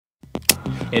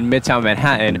in Midtown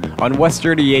Manhattan on West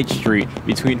 38th Street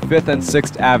between 5th and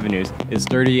 6th Avenues is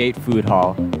 38 Food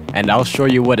Hall, and I'll show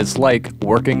you what it's like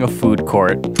working a food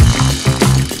court.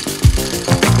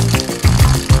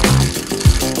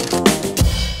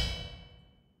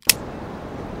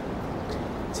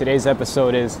 Today's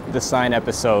episode is the sign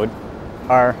episode.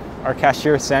 Our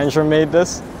cashier Sandra made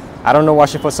this. I don't know why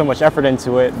she put so much effort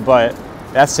into it, but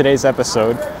that's today's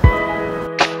episode.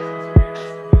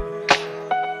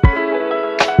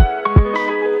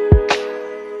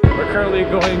 We're currently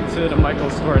going to the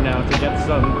Michael's store now to get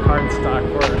some cardstock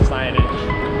for our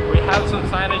signage. We have some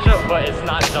signage up, but it's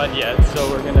not done yet, so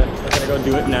we're gonna go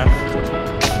do it now.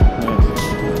 Nice.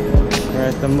 We're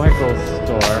at the Michael's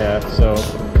store. Yeah, so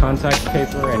contact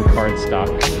paper and cardstock.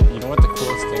 You know what the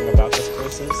coolest thing about this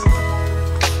place is?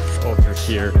 Over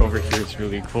here is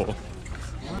really cool.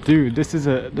 Dude, this is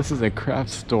a craft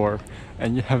store,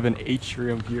 and you have an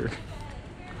atrium here.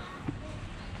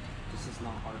 This is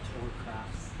not art or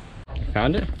crafts.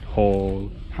 Found it?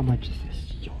 Whole. How much is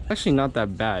this? Actually not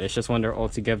that bad. It's just when they're all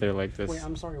together like this. Wait,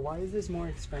 I'm sorry. Why is this more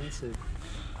expensive?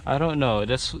 I don't know.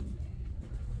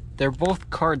 They're both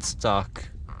cardstock.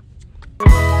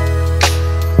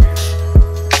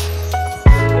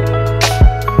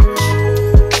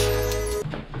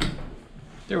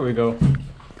 There we go.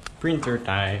 Printer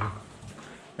time.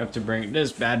 I have to bring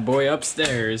this bad boy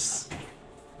upstairs.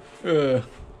 Ugh.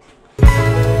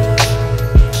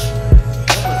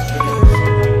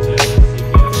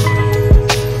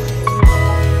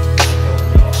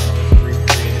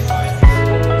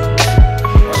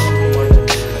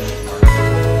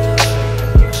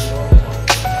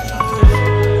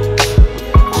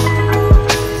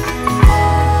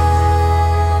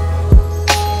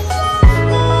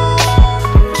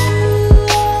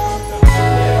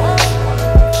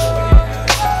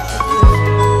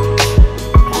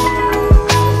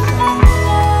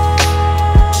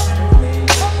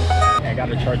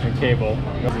 Cable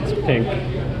because it's pink.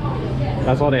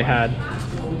 That's all they had.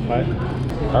 But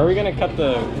are we gonna cut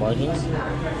the margins?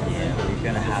 Yeah, we're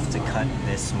gonna have to cut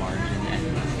this margin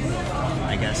and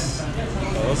I guess.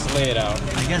 So let's lay it out.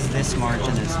 I guess this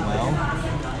margin as well.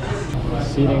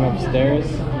 Seating upstairs,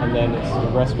 and then it's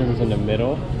the restrooms in the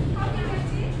middle.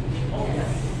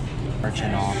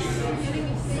 Margin off.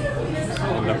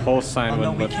 And the whole sign would.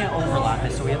 No, we can't overlap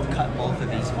it, so we have to cut both of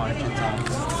these margins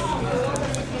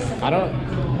off. I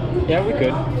don't. Yeah, we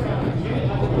could.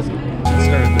 Let's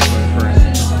start it this way first.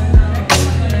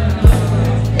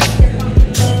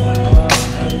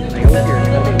 I hope your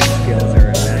cutting skills are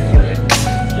immaculate.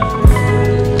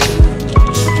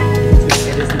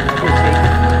 It is never taken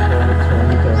metrics.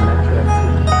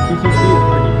 CCC is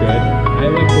pretty good. I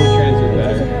like GoTransit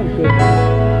better.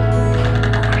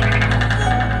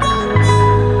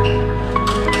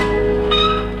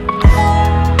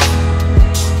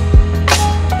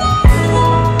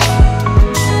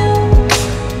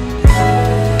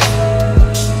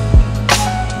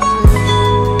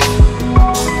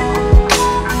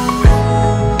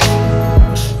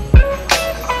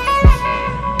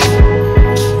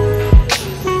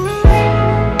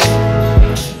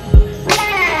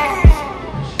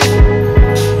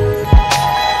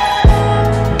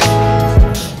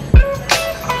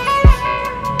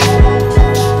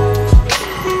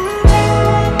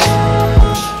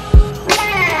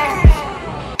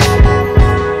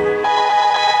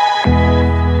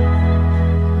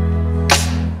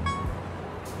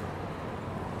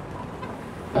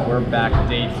 We're back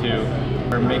day 2.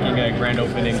 We're making a grand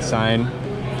opening sign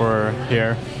for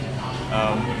here.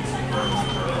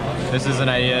 This is an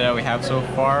idea that we have so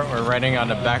far. We're writing on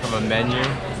the back of a menu.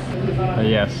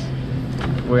 Yes,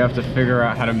 we have to figure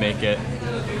out how to make it.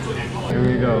 Here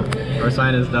we go. Our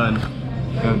sign is done.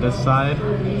 We have this side,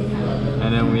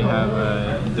 and then we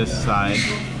have this side.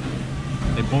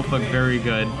 They both look very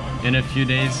good. In a few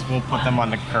days, we'll put them on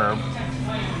the curb.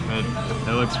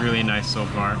 It looks really nice so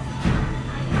far.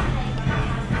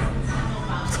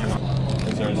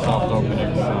 Is there a soft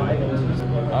opening sign?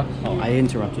 Huh? Oh, I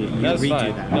interrupted you. That's redo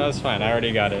fine. that. No, that's fine. I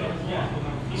already got it.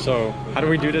 So, how do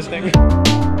we do this thing? You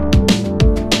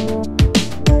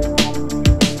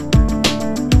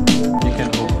can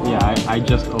open. Yeah, I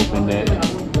just opened it.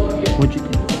 What'd you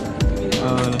do?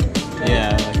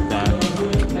 Yeah, like that.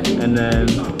 And then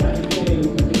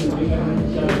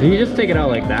you just take it out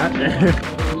like that.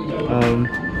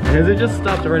 Because it just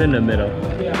stops right in the middle.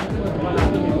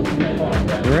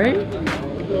 Right?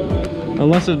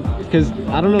 Unless it, because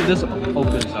I don't know if this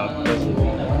opens up.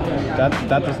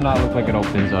 That does not look like it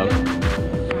opens up.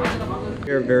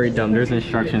 You're very dumb. There's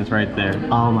instructions right there.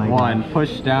 Oh my god. 1,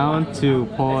 push down. 2,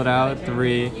 pull it out.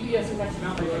 3.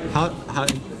 How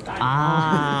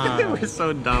Ah. We're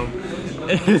so dumb.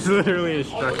 It's literally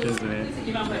instructions, man.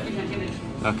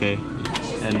 Okay,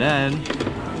 and then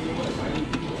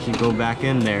you go back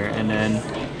in there, and then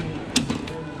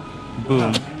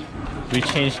boom. We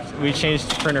changed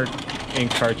printer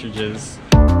ink cartridges.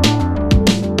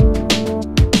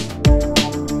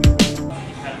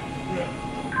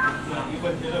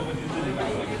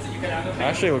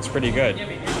 Actually looks pretty good.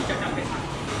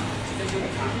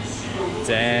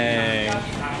 Dang.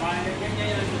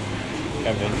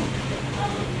 Kevin.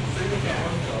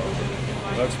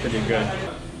 Looks pretty good.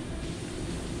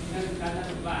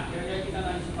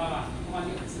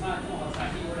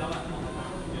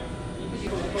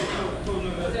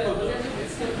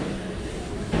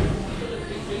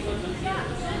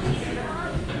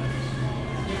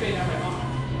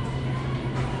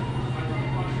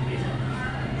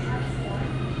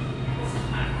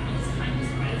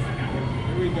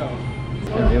 Here we go.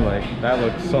 I mean, like, that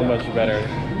looks so much better.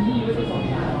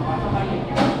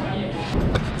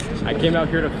 I came out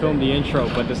here to film the intro,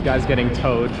 but this guy's getting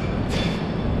towed.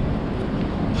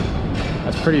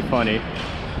 That's pretty funny.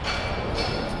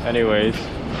 Anyways.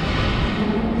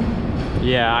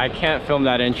 Yeah, I can't film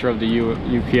that intro of the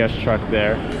UPS truck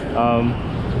there.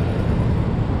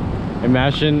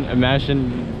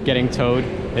 Imagine getting towed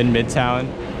in Midtown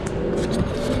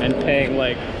and paying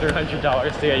like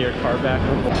 $300 to get your car back.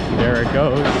 There it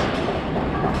goes.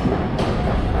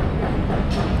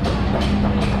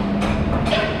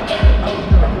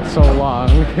 So long.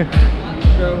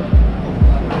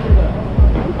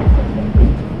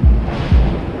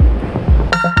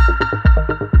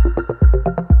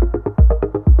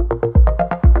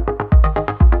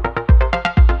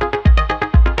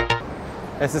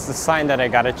 This is the sign that I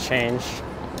gotta change.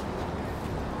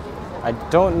 I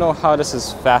don't know how this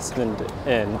is fastened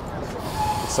in.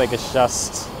 Looks like it's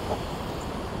just...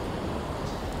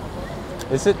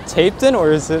 Is it taped in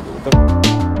or is it the...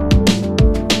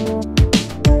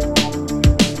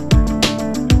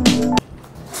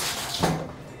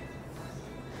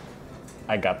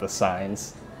 I got the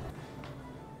signs.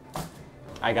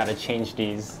 I gotta change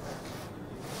these.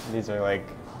 These are like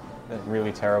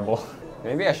really terrible.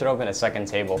 Maybe I should open a second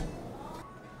table.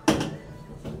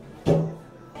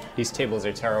 These tables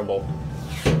are terrible.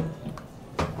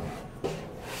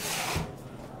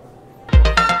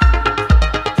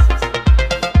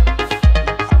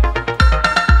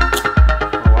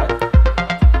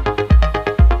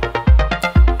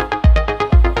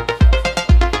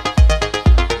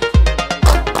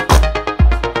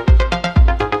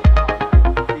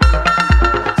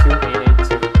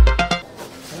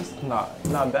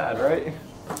 Not bad, right?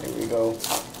 Here we go.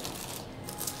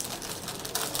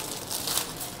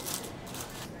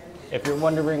 If you're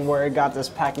wondering where I got this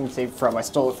packing tape from, I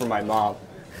stole it from my mom.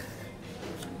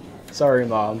 Sorry,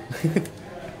 Mom.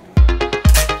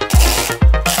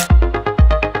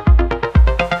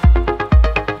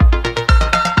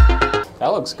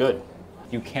 That looks good.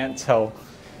 You can't tell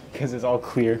because it's all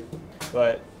clear.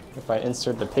 But if I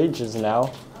insert the pages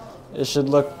now, it should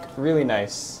look really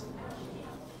nice.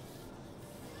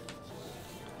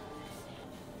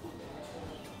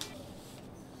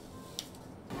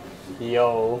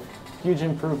 Yo, huge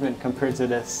improvement compared to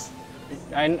this.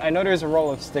 I know there's a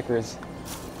roll of stickers.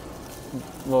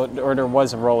 Well, or there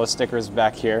was a roll of stickers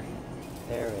back here.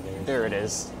 There it is. There it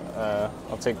is.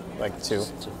 I'll take like two.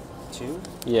 Two?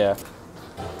 Yeah.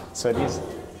 So these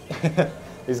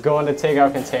these go into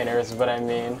takeout containers, but I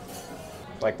mean,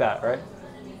 like that, right?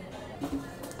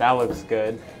 That looks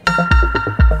good.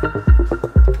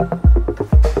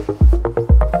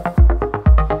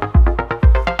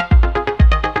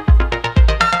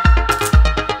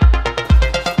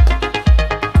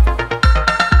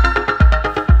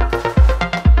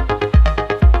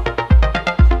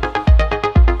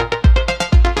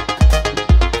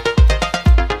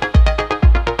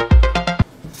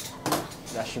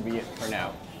 Should be it for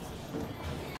now.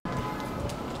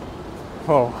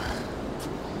 Oh,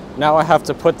 now I have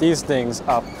to put these things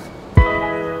up.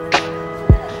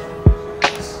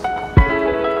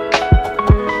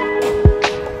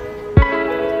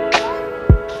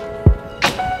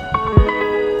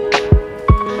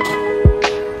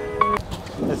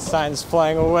 This sign's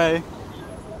flying away.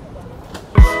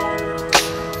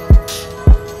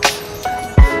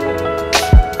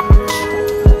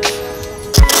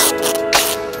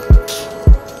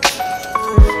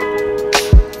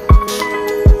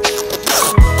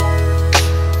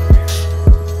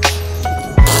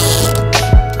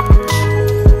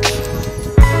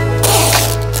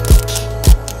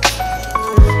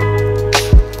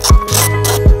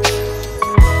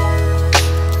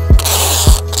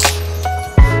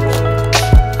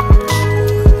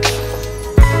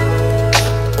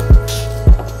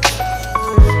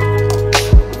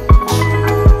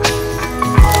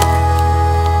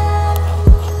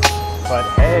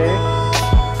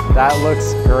 That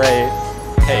looks great.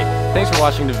 Hey, thanks for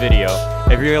watching the video.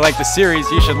 If you really like the series,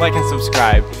 you should like and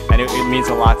subscribe, and it means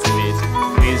a lot to me.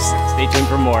 Please stay tuned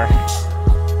for more.